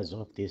 hearers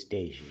of this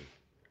station.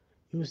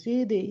 You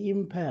see, the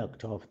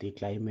impact of the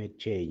climate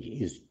change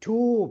is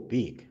too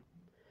big.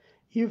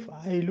 If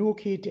I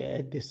look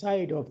at the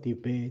side of the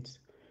birds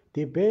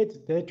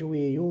that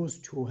we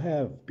used to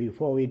have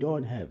before, we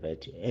don't have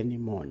it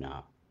anymore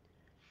now.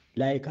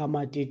 Like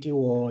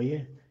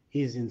amatitiwoye,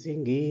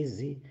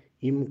 izinsingizi,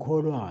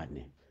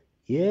 imkholwane.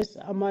 Yes,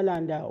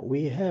 amalanda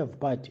we have,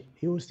 but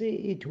you see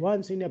it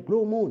once in a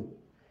blue moon.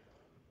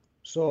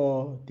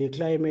 So the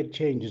climate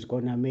change is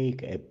going to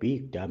make a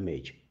big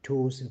damage.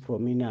 Tusi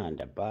from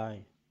Inanda.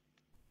 Bye.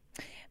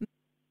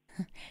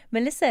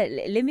 Melissa,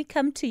 let me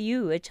come to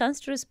you. A chance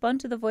to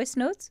respond to the voice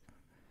notes?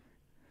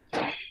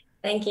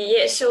 Thank you.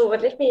 Yeah, sure.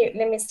 But let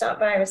me start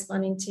by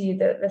responding to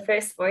the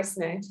first voice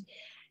note,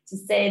 to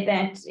say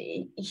that,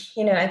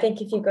 I think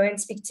if you go and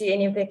speak to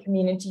any of the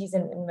communities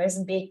in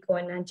Mozambique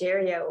or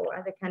Nigeria or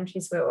other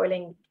countries where oil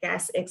and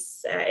gas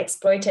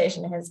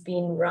exploitation has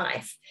been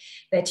rife,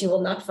 that you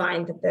will not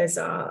find that those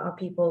are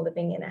people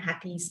living in a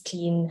happy,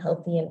 clean,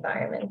 healthy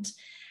environment.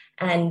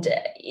 And,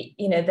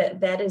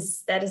 that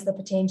is the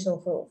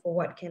potential for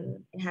what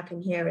can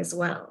happen here as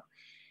well.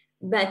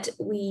 But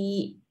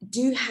we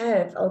do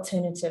have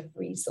alternative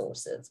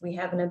resources. We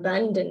have an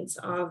abundance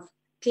of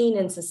clean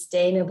and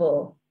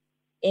sustainable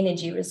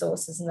energy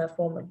resources in the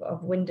form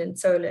of wind and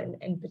solar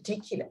in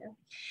particular.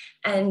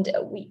 And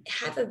we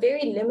have a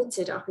very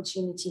limited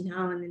opportunity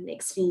now in the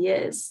next few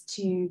years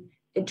to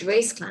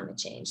address climate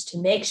change, to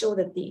make sure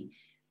that the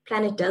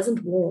planet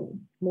doesn't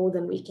warm more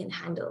than we can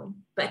handle.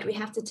 But we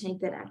have to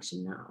take that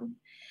action now.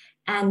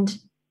 And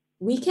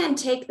we can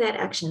take that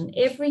action.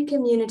 Every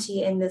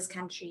community in this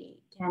country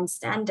can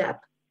stand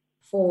up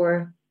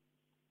for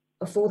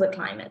the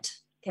climate,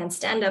 can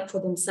stand up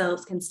for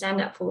themselves, can stand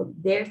up for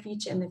their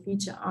future and the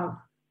future of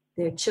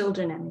their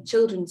children and their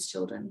children's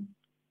children.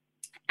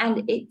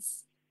 And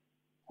it's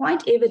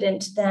quite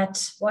evident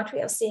that what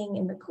we are seeing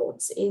in the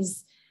courts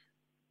is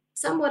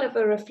somewhat of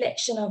a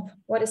reflection of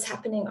what is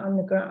happening on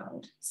the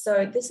ground.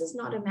 So this is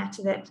not a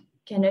matter that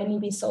can only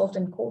be solved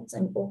in courts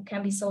or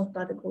can be solved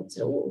by the courts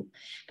at all.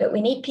 But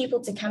we need people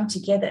to come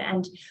together.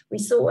 And we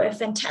saw a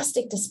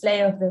fantastic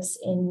display of this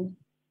in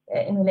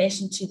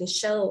relation to the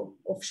Shell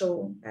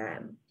offshore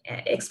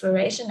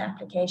exploration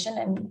application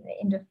and the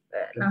end of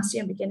last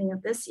year and beginning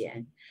of this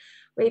year,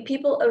 where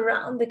people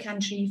around the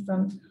country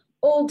from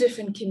all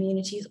different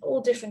communities,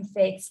 all different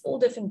faiths, all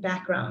different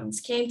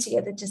backgrounds came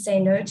together to say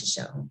no to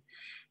Shell.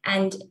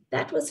 And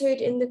that was heard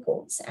in the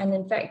courts. And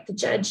in fact, the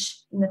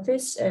judge in the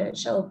first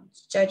Shell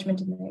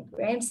judgment in the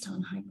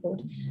Grahamstown High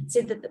Court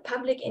said that the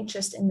public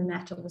interest in the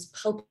matter was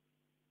palpable.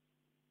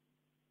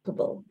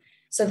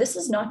 So this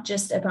is not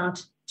just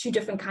about two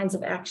different kinds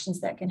of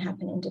actions that can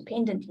happen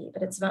independently,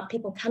 but it's about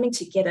people coming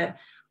together,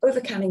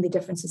 overcoming the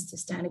differences to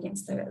stand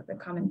against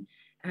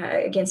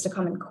against a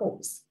common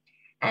cause.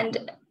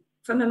 And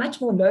from a much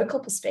more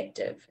local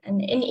perspective,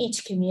 and in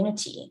each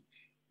community,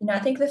 I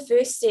think the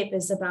first step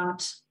is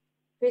about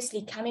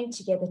firstly coming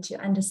together to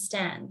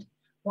understand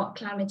what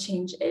climate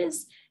change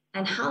is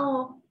and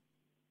how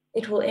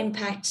it will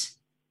impact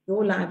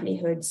your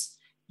livelihoods,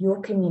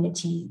 your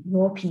community,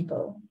 your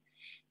people.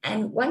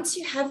 And once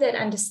you have that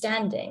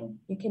understanding,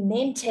 you can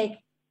then take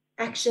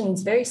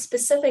actions, very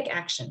specific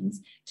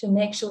actions, to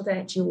make sure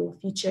that your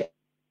future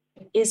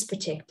is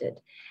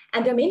protected.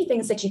 And there are many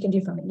things that you can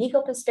do from a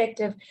legal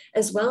perspective,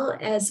 as well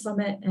as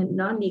from a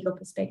non-legal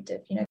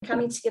perspective,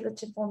 coming together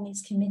to form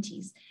these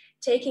committees,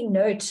 taking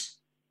note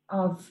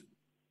of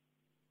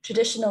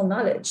traditional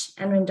knowledge.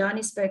 And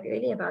Rendani spoke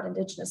earlier about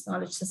Indigenous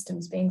knowledge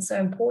systems being so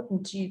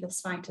important to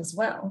this fight as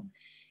well.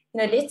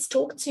 Let's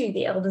talk to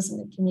the elders in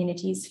the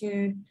communities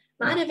who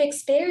might have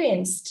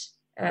experienced,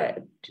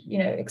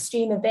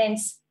 extreme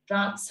events,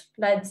 droughts,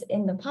 floods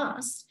in the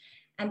past,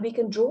 and we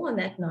can draw on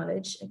that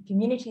knowledge.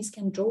 Communities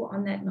can draw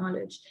on that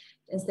knowledge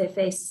as they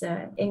face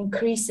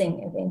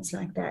increasing events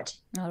like that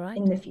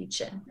in the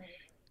future.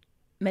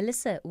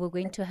 Melissa, we're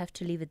going to have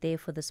to leave it there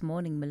for this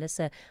morning.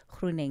 Melissa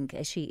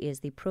Groenink, she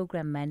is the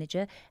Program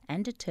Manager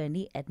and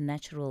Attorney at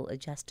Natural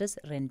Justice.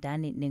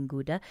 Rendani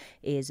Nenguda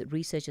is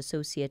Research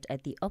Associate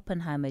at the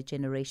Oppenheimer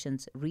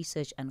Generations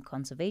Research and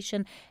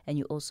Conservation. And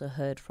you also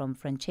heard from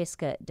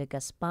Francesca de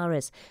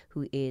Gasparis,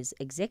 who is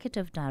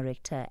Executive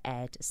Director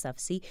at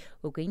SAFCEI.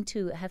 We're going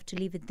to have to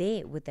leave it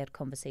there with that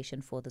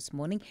conversation for this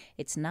morning.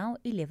 It's now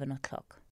 11 o'clock.